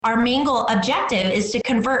Our main goal objective is to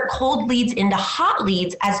convert cold leads into hot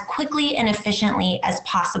leads as quickly and efficiently as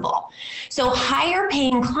possible. So higher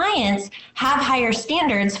paying clients have higher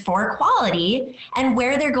standards for quality and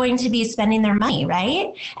where they're going to be spending their money,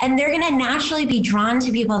 right? And they're going to naturally be drawn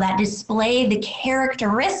to people that display the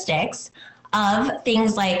characteristics of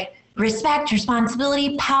things like respect,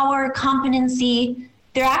 responsibility, power, competency.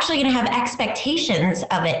 They're actually going to have expectations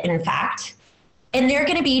of it, in fact. And they're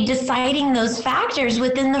going to be deciding those factors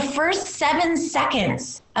within the first 7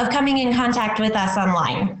 seconds of coming in contact with us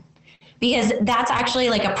online. Because that's actually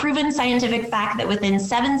like a proven scientific fact that within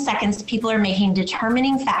 7 seconds, people are making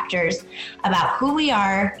determining factors about who we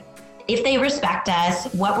are, if they respect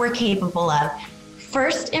us, what we're capable of.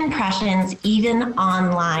 First impressions, even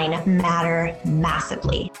online, matter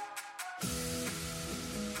massively.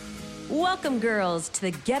 Welcome, girls, to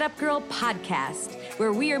the Get Up Girl podcast,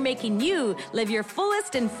 where we are making you live your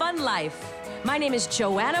fullest and fun life. My name is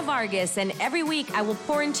Joanna Vargas, and every week I will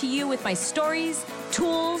pour into you with my stories,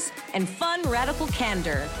 tools, and fun radical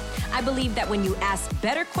candor. I believe that when you ask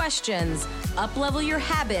better questions, up-level your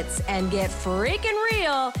habits, and get freaking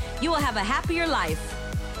real, you will have a happier life.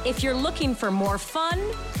 If you're looking for more fun,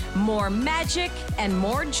 more magic, and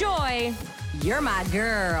more joy, you're my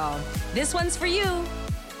girl. This one's for you.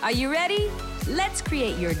 Are you ready? Let's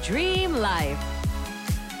create your dream life.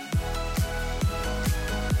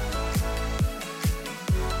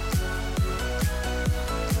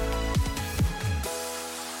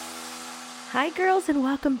 Hi, girls, and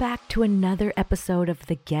welcome back to another episode of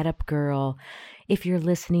The Get Up Girl. If you're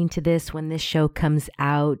listening to this when this show comes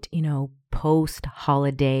out,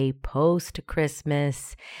 post-holiday,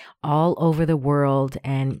 post-Christmas, all over the world.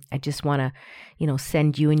 And I just want to,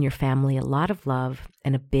 send you and your family a lot of love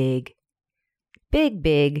and a big, big,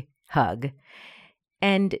 big hug.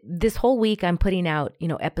 And this whole week I'm putting out,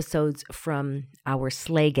 episodes from our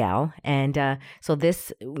Slay Gal. And so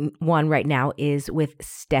this one right now is with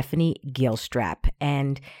Stephanie Gilstrap.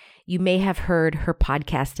 And you may have heard her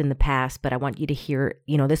podcast in the past, but I want you to hear,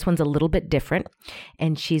 this one's a little bit different.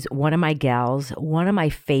 And she's one of my gals, one of my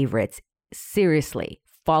favorites. Seriously,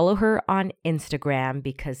 follow her on Instagram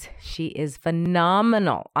because she is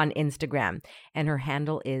phenomenal on Instagram. And her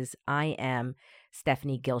handle is I am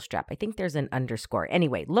Stephanie Gilstrap. I think there's an underscore.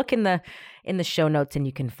 Anyway, look in the show notes and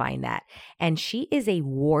you can find that. And she is a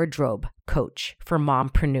wardrobe coach for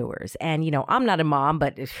mompreneurs. And, I'm not a mom,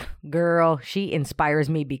 but girl, she inspires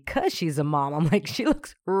me because she's a mom. I'm like, she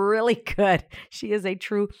looks really good. She is a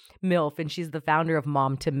true MILF, and she's the founder of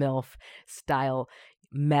Mom to MILF Style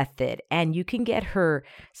Method. And you can get her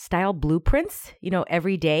style blueprints,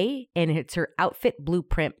 every day. And it's her outfit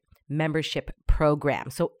blueprint membership program.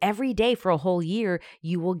 So every day for a whole year,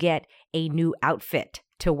 you will get a new outfit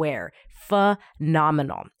to wear.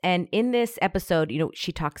 Phenomenal. And in this episode,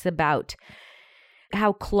 she talks about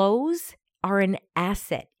how clothes are an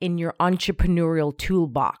asset in your entrepreneurial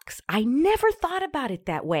toolbox. I never thought about it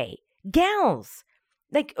that way. Gals,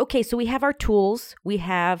 so we have our tools, we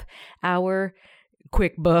have our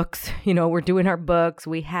QuickBooks, we're doing our books.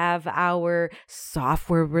 We have our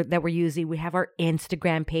software that we're using. We have our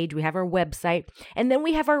Instagram page. We have our website. And then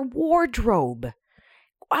we have our wardrobe.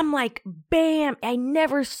 I'm like, bam, I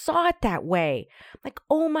never saw it that way. Like,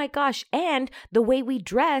 oh my gosh. And the way we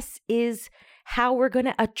dress is how we're going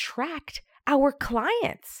to attract our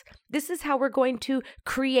clients. This is how we're going to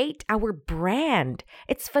create our brand.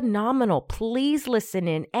 It's phenomenal. Please listen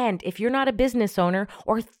in. And if you're not a business owner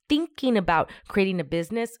or thinking about creating a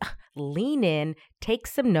business, lean in, take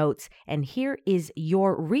some notes, and here is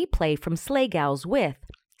your replay from Slay Gals with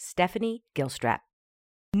Stephanie Gilstrap.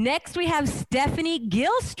 Next, we have Stephanie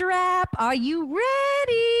Gilstrap. Are you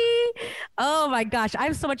ready? Oh my gosh, I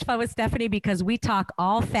have so much fun with Stephanie because we talk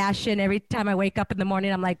all fashion. Every time I wake up in the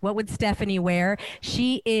morning, I'm like, what would Stephanie wear?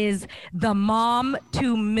 She is the mom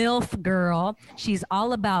to MILF girl. She's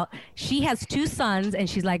all about, she has 2 sons and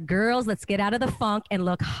she's like, girls, let's get out of the funk and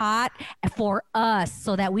look hot for us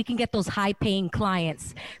so that we can get those high paying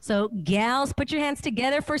clients. So gals, put your hands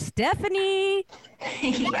together for Stephanie.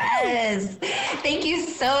 Yes. Thank you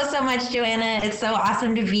so much, Joanna. It's so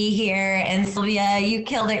awesome to be here. And Sylvia, you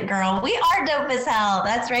killed it, girl. We are dope as hell.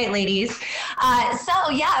 That's right, ladies.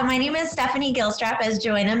 My name is Stephanie Gilstrap, as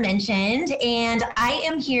Joanna mentioned, and I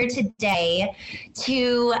am here today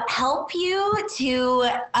to help you to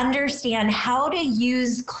understand how to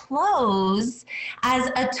use clothes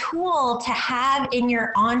as a tool to have in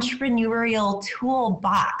your entrepreneurial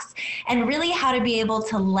toolbox and really how to be able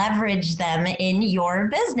to leverage them in your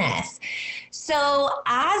business. So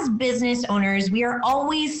as business owners, we are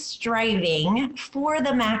always striving for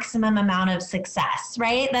the maximum amount of success,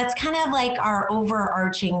 right? That's kind of like our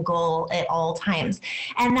overarching goal at all times.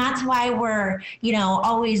 And that's why we're,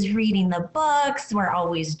 always reading the books, we're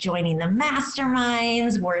always joining the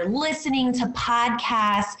masterminds, we're listening to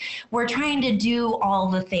podcasts, we're trying to do all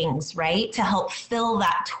the things, right? To help fill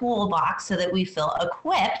that toolbox so that we feel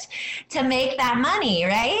equipped to make that money,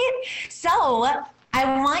 right? So I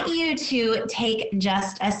want you to take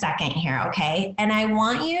just a second here, okay? And I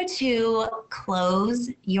want you to close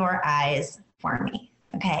your eyes for me,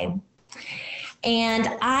 okay? And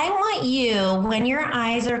I want you, when your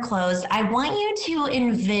eyes are closed, I want you to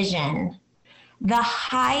envision the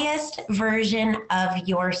highest version of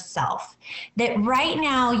yourself that right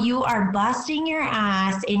now you are busting your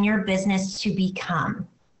ass in your business to become,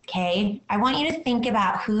 okay? I want you to think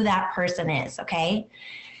about who that person is, okay?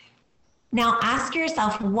 Now ask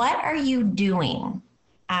yourself, what are you doing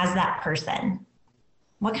as that person?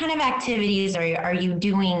 What kind of activities are you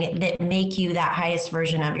doing that make you that highest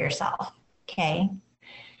version of yourself? Okay.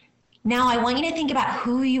 Now I want you to think about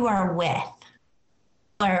who you are with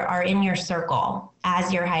or are in your circle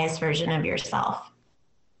as your highest version of yourself.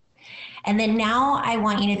 And then now I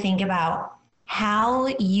want you to think about how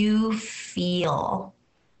you feel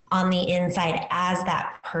on the inside as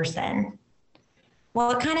that person.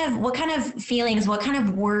 What kind of feelings, what kind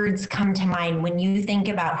of words come to mind when you think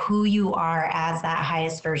about who you are as that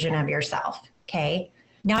highest version of yourself? Okay.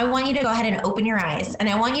 Now I want you to go ahead and open your eyes, and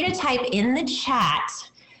I want you to type in the chat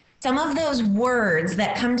some of those words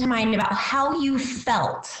that come to mind about how you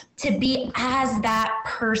felt to be as that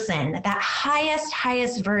person, that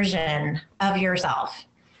highest version of yourself.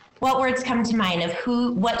 What words come to mind of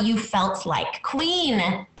what you felt like?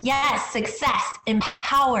 Queen, yes, success,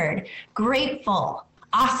 empowered, grateful,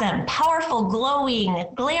 awesome, powerful, glowing,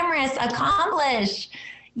 glamorous, accomplished.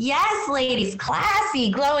 Yes, ladies,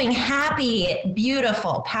 classy, glowing, happy,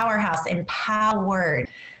 beautiful, powerhouse, empowered.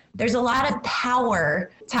 There's a lot of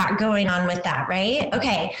power talk going on with that, right?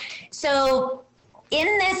 Okay, so in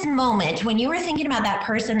this moment, when you were thinking about that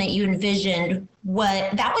person that you envisioned,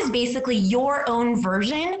 that was basically your own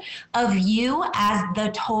version of you as the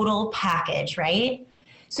total package, right?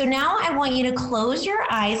 So now I want you to close your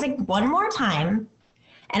eyes one more time,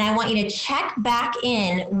 and I want you to check back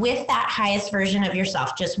in with that highest version of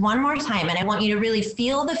yourself just one more time. And I want you to really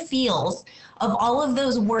feel the feels of all of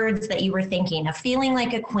those words that you were thinking, of feeling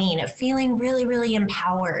like a queen, of feeling really, really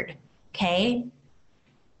empowered, okay?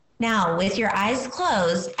 Now, with your eyes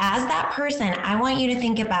closed, as that person, I want you to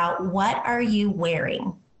think about, what are you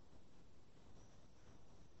wearing?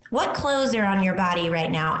 What clothes are on your body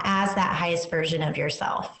right now as that highest version of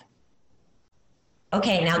yourself?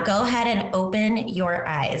 Okay, now go ahead and open your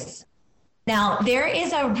eyes. Now, there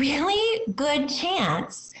is a really good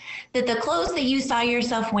chance that the clothes that you saw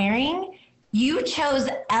yourself wearing, you chose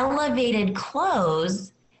elevated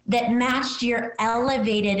clothes that matched your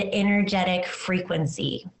elevated energetic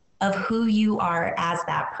frequency of who you are as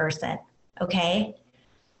that person, okay?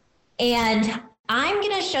 And I'm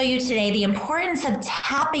gonna show you today the importance of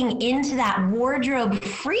tapping into that wardrobe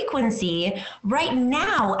frequency right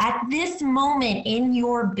now at this moment in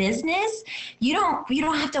your business. You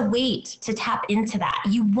don't have to wait to tap into that.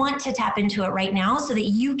 You want to tap into it right now so that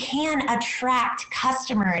you can attract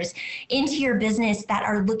customers into your business that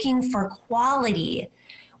are looking for quality,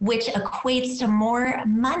 which equates to more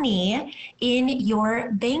money in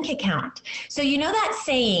your bank account. So you know that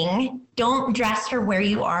saying, don't dress for where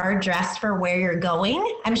you are, dress for where you're going?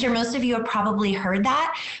 I'm sure most of you have probably heard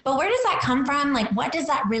that, but where does that come from? Like, what does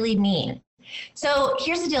that really mean? So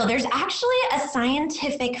here's the deal. There's actually a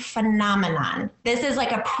scientific phenomenon. This is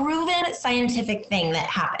like a proven scientific thing that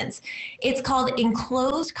happens. It's called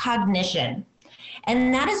enclosed cognition.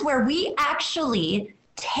 And that is where we actually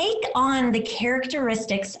take on the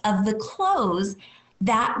characteristics of the clothes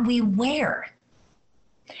that we wear.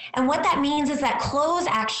 And what that means is that clothes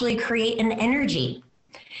actually create an energy.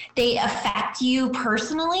 They affect you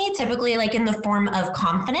personally, typically like in the form of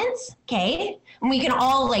confidence, okay? And we can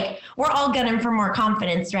all we're all gunning for more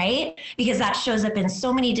confidence, right? Because that shows up in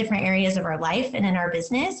so many different areas of our life and in our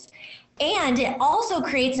business. And it also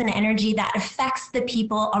creates an energy that affects the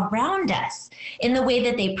people around us in the way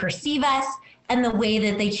that they perceive us and the way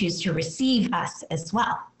that they choose to receive us as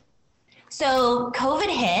well. So COVID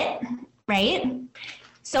hit, right?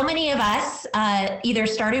 So many of us either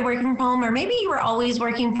started working from home, or maybe you were always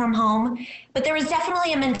working from home, but there was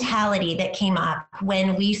definitely a mentality that came up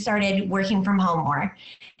when we started working from home more,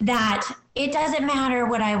 that it doesn't matter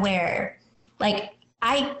what I wear. Like,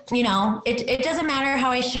 it doesn't matter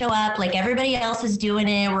how I show up, like everybody else is doing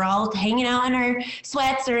it. We're all hanging out in our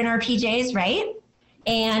sweats or in our PJs, right?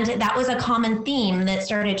 And that was a common theme that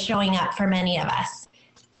started showing up for many of us.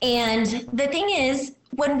 And the thing is,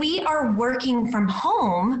 when we are working from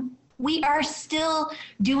home, we are still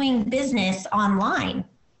doing business online,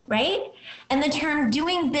 right? And the term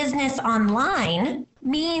doing business online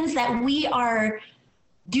means that we are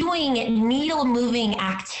doing needle moving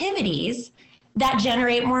activities that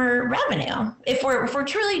generate more revenue. If we're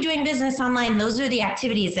truly doing business online, those are the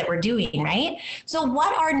activities that we're doing, right? So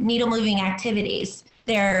what are needle moving activities?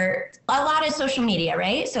 They're a lot of social media,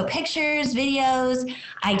 right? So pictures, videos,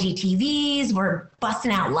 IGTVs, we're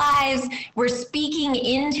busting out lives, we're speaking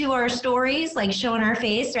into our stories, like showing our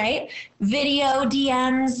face, right? Video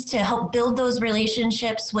DMs to help build those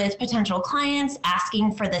relationships with potential clients,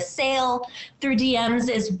 asking for the sale through DMs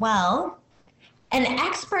as well. And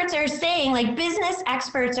experts are saying, like business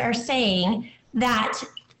experts are saying, that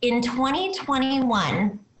in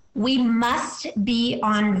 2021, we must be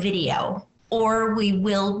on video or we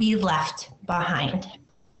will be left behind.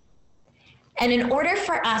 And in order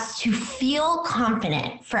for us to feel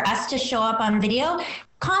confident, for us to show up on video,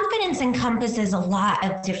 confidence encompasses a lot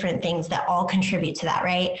of different things that all contribute to that,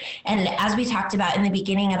 right? And as we talked about in the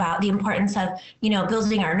beginning about the importance of,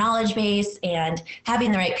 building our knowledge base and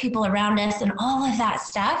having the right people around us and all of that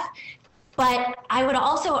stuff. But I would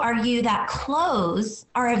also argue that clothes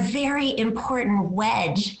are a very important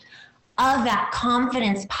wedge of that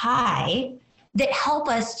confidence pie that help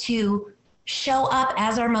us to show up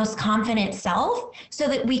as our most confident self so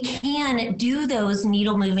that we can do those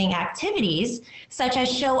needle moving activities, such as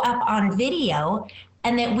show up on video,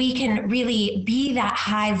 and that we can really be that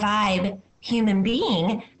high vibe human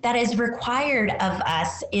being that is required of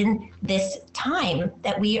us in this time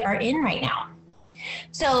that we are in right now.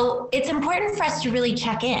 So it's important for us to really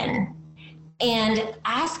check in and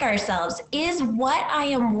ask ourselves, is what I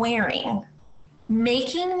am wearing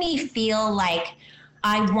making me feel like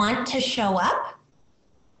I want to show up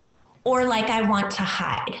or like I want to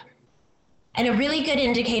hide? And a really good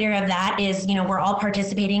indicator of that is, we're all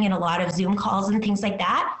participating in a lot of Zoom calls and things like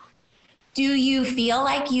that. Do you feel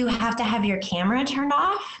like you have to have your camera turned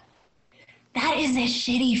off? That is a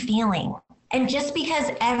shitty feeling. And just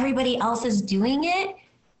because everybody else is doing it,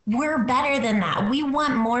 we're better than that. We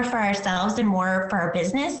want more for ourselves and more for our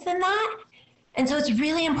business than that. And so it's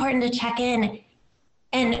really important to check in.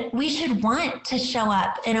 And we should want to show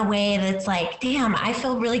up in a way that's like, damn, I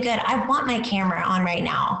feel really good. I want my camera on right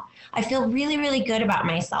now. I feel really, really good about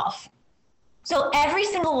myself. So every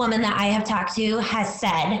single woman that I have talked to has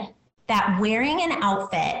said that wearing an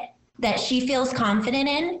outfit that she feels confident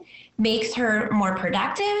in makes her more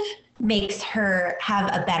productive, makes her have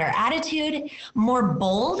a better attitude, more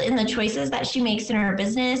bold in the choices that she makes in her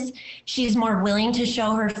business. She's more willing to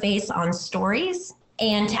show her face on stories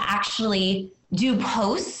and to actually do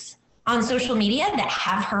posts on social media that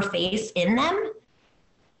have her face in them.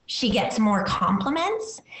 She gets more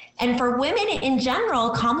compliments. And for women in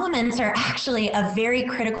general, compliments are actually a very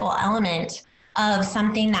critical element of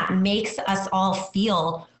something that makes us all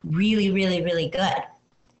feel really, really, really good.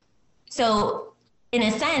 So in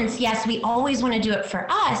a sense, yes, we always want to do it for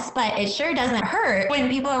us, but it sure doesn't hurt when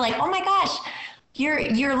people are like, oh my gosh,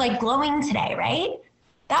 you're like glowing today, right?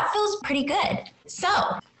 That feels pretty good. So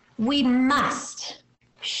we must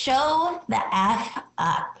show the F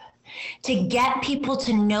up to get people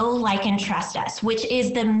to know, like, and trust us, which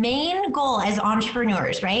is the main goal as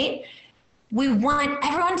entrepreneurs, right? We want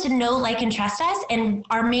everyone to know, like, and trust us. And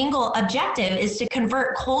our main goal objective is to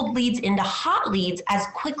convert cold leads into hot leads as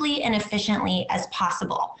quickly and efficiently as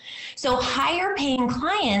possible. So higher paying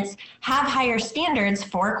clients have higher standards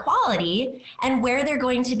for quality and where they're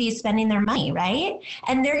going to be spending their money, right?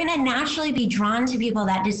 And they're going to naturally be drawn to people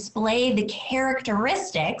that display the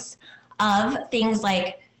characteristics of things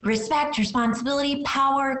like respect, responsibility,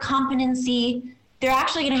 power, competency. They're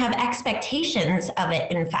actually going to have expectations of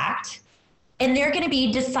it, in fact. And they're going to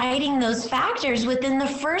be deciding those factors within the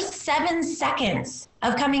first 7 seconds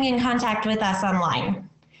of coming in contact with us online.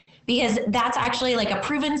 Because that's actually like a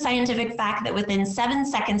proven scientific fact that within 7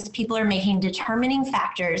 seconds, people are making determining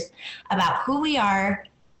factors about who we are,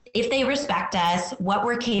 if they respect us, what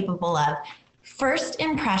we're capable of. First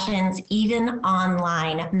impressions, even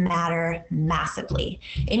online, matter massively.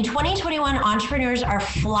 In 2021, entrepreneurs are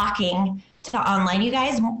flocking to online, you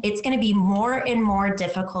guys. It's going to be more and more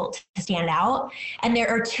difficult to stand out. And there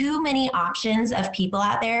are too many options of people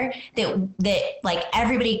out there that like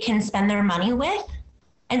everybody can spend their money with.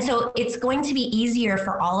 And so it's going to be easier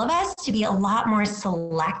for all of us to be a lot more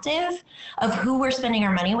selective of who we're spending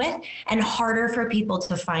our money with and harder for people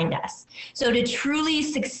to find us. So to truly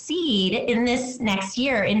succeed in this next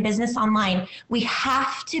year in business online, we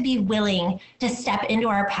have to be willing to step into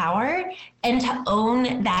our power and to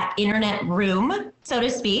own that internet room, so to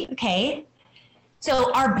speak, okay?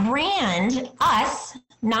 So our brand, us,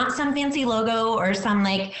 not some fancy logo or some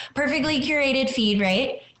like perfectly curated feed,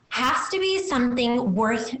 right? Has to be something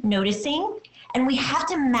worth noticing. And we have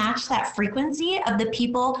to match that frequency of the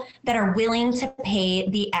people that are willing to pay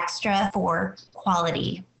the extra for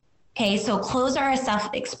quality. Okay, so clothes are a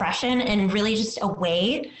self-expression and really just a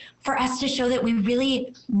way for us to show that we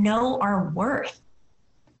really know our worth.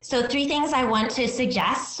 So 3 things I want to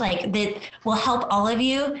suggest, like that will help all of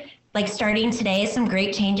you, like starting today, some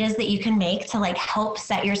great changes that you can make to like help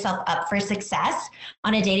set yourself up for success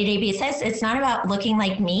on a day-to-day basis. It's not about looking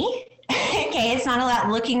like me, okay? It's not about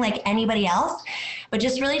looking like anybody else, but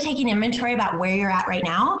just really taking inventory about where you're at right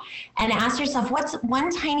now and ask yourself, what's one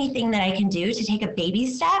tiny thing that I can do to take a baby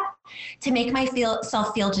step to make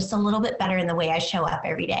myself feel just a little bit better in the way I show up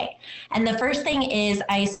every day? And the first thing is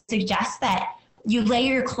I suggest that you lay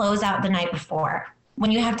your clothes out the night before. When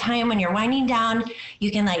you have time, when you're winding down, you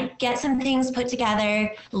can like get some things put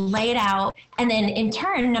together, lay it out. And then in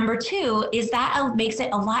turn, number 2 is that makes it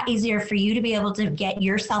a lot easier for you to be able to get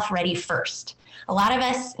yourself ready first. A lot of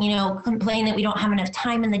us, complain that we don't have enough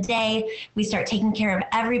time in the day. We start taking care of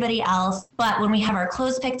everybody else. But when we have our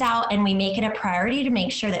clothes picked out and we make it a priority to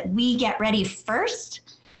make sure that we get ready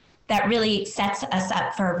first, that really sets us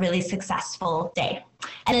up for a really successful day.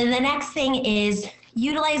 And then the next thing is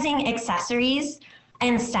utilizing accessories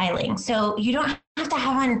and styling. So you don't have to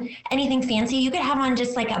have on anything fancy. You could have on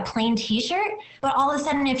just like a plain t-shirt, but all of a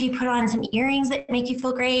sudden, if you put on some earrings that make you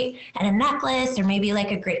feel great and a necklace or maybe like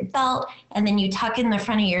a great belt, and then you tuck in the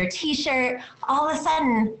front of your t-shirt, all of a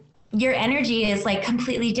sudden your energy is like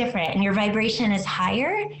completely different and your vibration is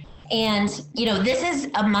higher. And, this is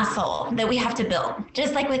a muscle that we have to build,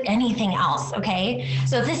 just like with anything else, okay?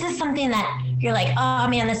 So if this is something that you're like, oh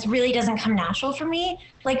man, this really doesn't come natural for me,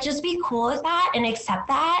 like just be cool with that and accept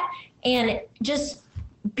that. And just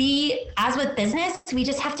be, as with business, we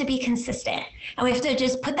just have to be consistent. And we have to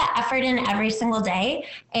just put that effort in every single day.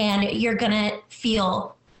 And you're gonna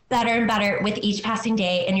feel better and better with each passing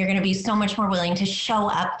day. And you're gonna be so much more willing to show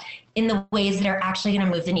up in the ways that are actually going to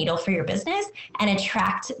move the needle for your business and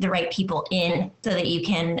attract the right people in so that you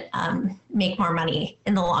can make more money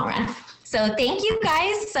in the long run. So thank you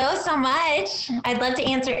guys so much. I'd love to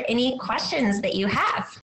answer any questions that you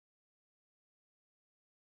have.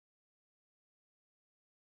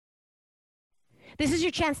 This is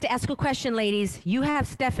your chance to ask a question, ladies. You have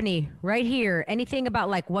Stephanie right here. Anything about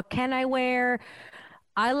like, what can I wear?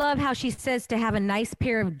 I love how she says to have a nice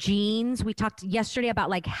pair of jeans. We talked yesterday about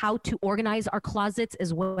like how to organize our closets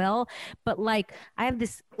as well. But like I have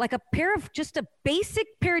this like a pair of just a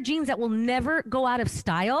basic pair of jeans that will never go out of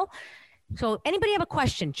style. So anybody have a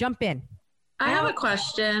question? Jump in. I have a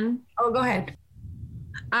question. Oh, go ahead.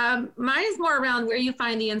 Mine is more around where you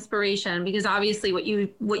find the inspiration, because obviously what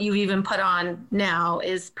you've even put on now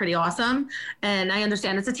is pretty awesome. And I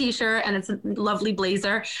understand it's a t-shirt and it's a lovely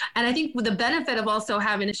blazer. And I think with the benefit of also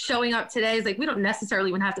having it showing up today is like, we don't necessarily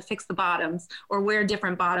even have to fix the bottoms or wear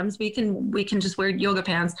different bottoms. We can just wear yoga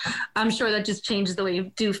pants. I'm sure that just changes the way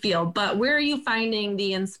you do feel. But where are you finding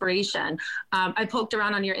the inspiration? I poked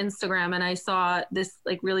around on your Instagram and I saw this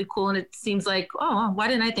like really cool, and it seems like, oh, why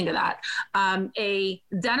didn't I think of that? A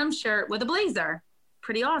denim shirt with a blazer,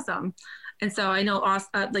 pretty awesome. And so I know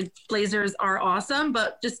like blazers are awesome,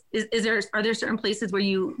 but just are there certain places where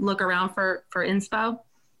you look around for inspo?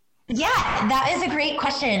 Yeah, that is a great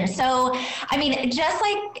question. So, I mean, just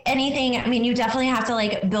like anything, I mean, you definitely have to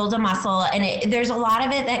like build a muscle, and there's a lot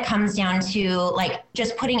of it that comes down to like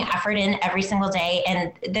just putting effort in every single day.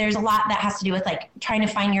 And there's a lot that has to do with like trying to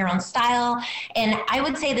find your own style. And I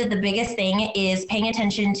would say that the biggest thing is paying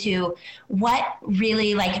attention to what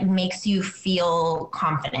really like makes you feel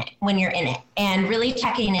confident when you're in it, and really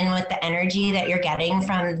checking in with the energy that you're getting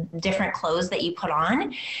from different clothes that you put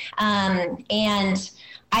on. And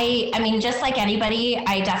I mean, just like anybody,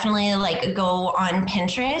 I definitely like go on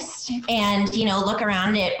Pinterest and, look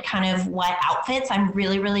around at kind of what outfits I'm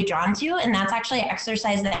really, really drawn to. And that's actually an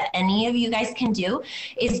exercise that any of you guys can do,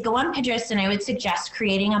 is go on Pinterest. And I would suggest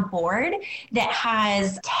creating a board that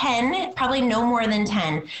has 10, probably no more than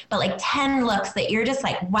 10, but like 10 looks that you're just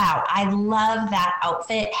like, wow, I love that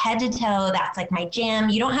outfit head to toe. That's like my jam.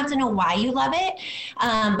 You don't have to know why you love it,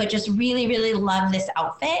 but just really, really love this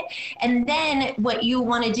outfit. And then what you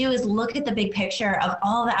want want to do is look at the big picture of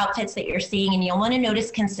all the outfits that you're seeing, and you'll want to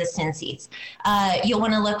notice consistencies. You'll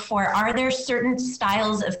want to look for, are there certain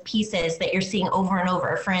styles of pieces that you're seeing over and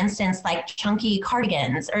over? For instance, like chunky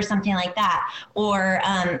cardigans or something like that. Or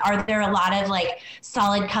are there a lot of like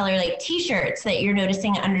solid color, like t-shirts that you're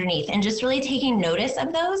noticing underneath? And just really taking notice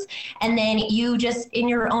of those. And then you just, in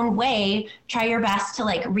your own way, try your best to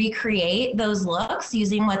like recreate those looks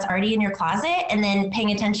using what's already in your closet, and then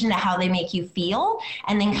paying attention to how they make you feel,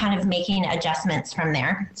 and then kind of making adjustments from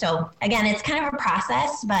there. So again, it's kind of a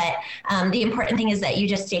process, but the important thing is that you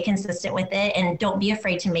just stay consistent with it and don't be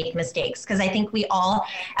afraid to make mistakes. Because I think we all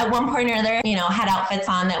at one point or another, had outfits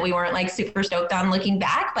on that we weren't like super stoked on looking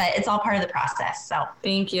back, but it's all part of the process. So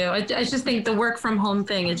thank you. I just think the work from home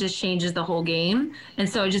thing, it just changes the whole game. And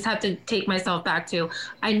so I just have to take myself back to,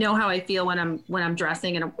 I know how I feel when I'm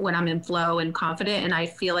dressing and when I'm in flow and confident. And I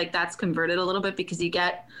feel like that's converted a little bit because you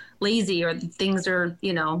get lazy or things are,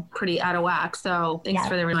 pretty out of whack. So thanks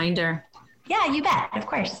for the reminder. Yeah, you bet. Of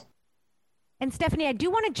course. And Stephanie, I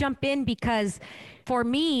do want to jump in because for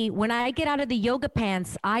me, when I get out of the yoga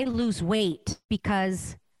pants, I lose weight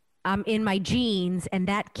because I'm in my jeans and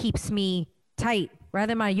that keeps me tight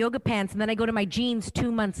rather than my yoga pants. And then I go to my jeans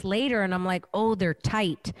 2 months later and I'm like, oh, they're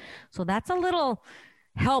tight. So that's a little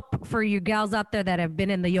help for you gals out there that have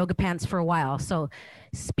been in the yoga pants for a while. So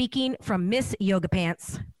speaking from Miss Yoga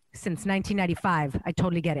Pants since 1995, I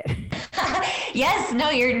totally get it. Yes, no,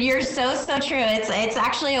 you're so true. It's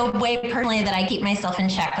actually a way personally that I keep myself in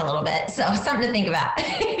check a little bit. So something to think about.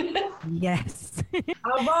 Yes. We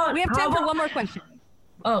have time for one more question.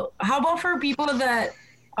 Oh, how about for people that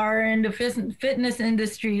are in the fitness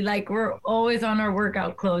industry? Like we're always on our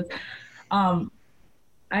workout clothes.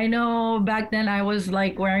 I know back then I was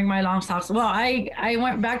like wearing my long socks. Well, I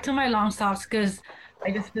went back to my long socks because I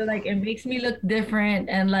just feel like it makes me look different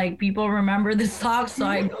and like people remember the socks. So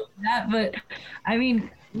I go with that. But I mean,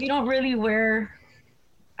 we don't really wear,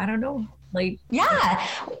 I don't know. Yeah,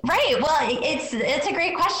 right. Well, it's a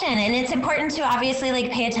great question. And it's important to obviously like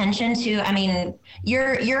pay attention to, I mean,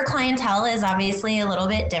 your clientele is obviously a little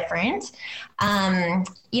bit different.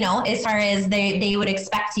 As far as they would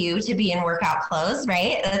expect you to be in workout clothes,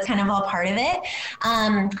 right? That's kind of all part of it.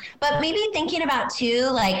 But maybe thinking about too,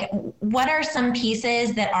 like what are some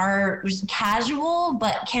pieces that are casual,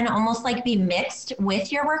 but can almost like be mixed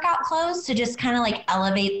with your workout clothes to just kind of like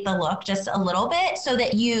elevate the look just a little bit so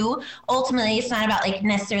that you ultimately, it's not about like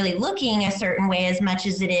necessarily looking a certain way as much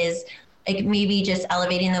as it is like maybe just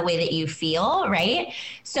elevating the way that you feel, right?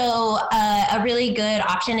 So a really good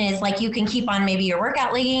option is like you can keep on maybe your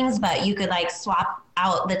workout leggings, but you could like swap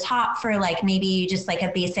out the top for like maybe just like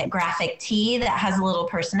a basic graphic tee that has a little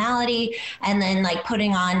personality, and then like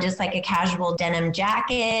putting on just like a casual denim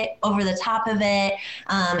jacket over the top of it,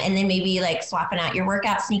 and then maybe like swapping out your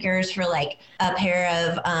workout sneakers for like a pair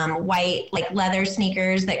of white like leather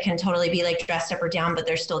sneakers that can totally be like dressed up or down, but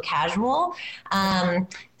they're still casual.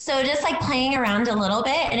 So just like playing around a little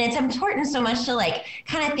bit, and it's important so much to like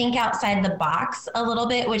kind of think outside the box a little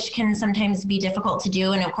bit, which can sometimes be difficult to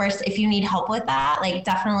do. And of course, if you need help with that, like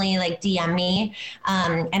definitely like DM me,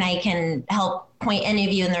 and I can help point any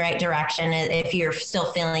of you in the right direction if you're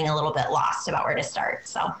still feeling a little bit lost about where to start.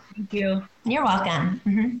 So thank you. You're welcome.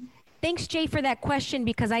 Mm-hmm. Thanks, Jay, for that question,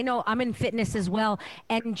 because I know I'm in fitness as well.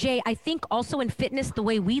 And Jay, I think also in fitness, the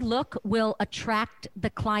way we look will attract the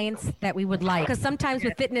clients that we would like. Because sometimes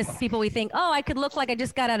with fitness people, we think, oh, I could look like I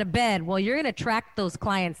just got out of bed. Well, you're going to attract those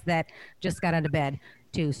clients that just got out of bed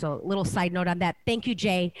too. So a little side note on that. Thank you,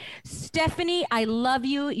 Jay. Stephanie, I love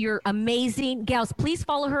you. You're amazing. Gals, please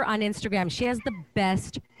follow her on Instagram. She has the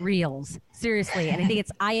best reels. Seriously. And I think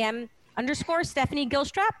it's @Stephanie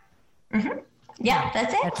Gilstrap. Mm-hmm. Yeah,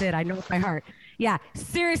 that's it. That's it. I know it by heart. Yeah,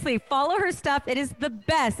 seriously, follow her stuff. It is the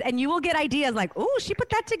best. And you will get ideas like, oh, she put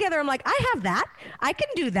that together. I'm like, I have that. I can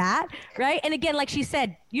do that. Right. And again, like she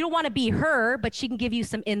said, you don't want to be her, but she can give you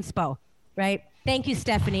some inspo. Right. Thank you,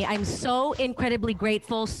 Stephanie. I'm so incredibly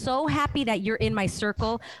grateful. So happy that you're in my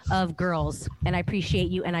circle of girls. And I appreciate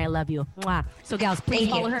you and I love you. Mwah. So gals, please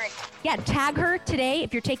follow her. Yeah, tag her today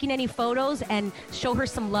if you're taking any photos and show her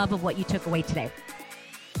some love of what you took away today.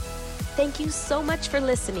 Thank you so much for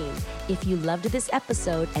listening. If you loved this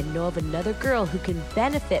episode and know of another girl who can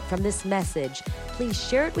benefit from this message, please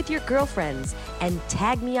share it with your girlfriends and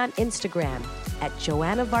tag me on Instagram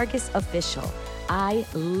 @JoannaVargasOfficial. I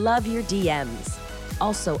love your DMs.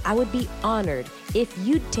 Also, I would be honored if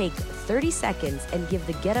you'd take 30 seconds and give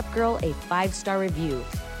the Get Up Girl a 5-star review.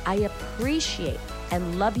 I appreciate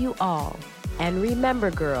and love you all. And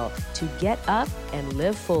remember, girl, to get up and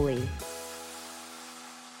live fully.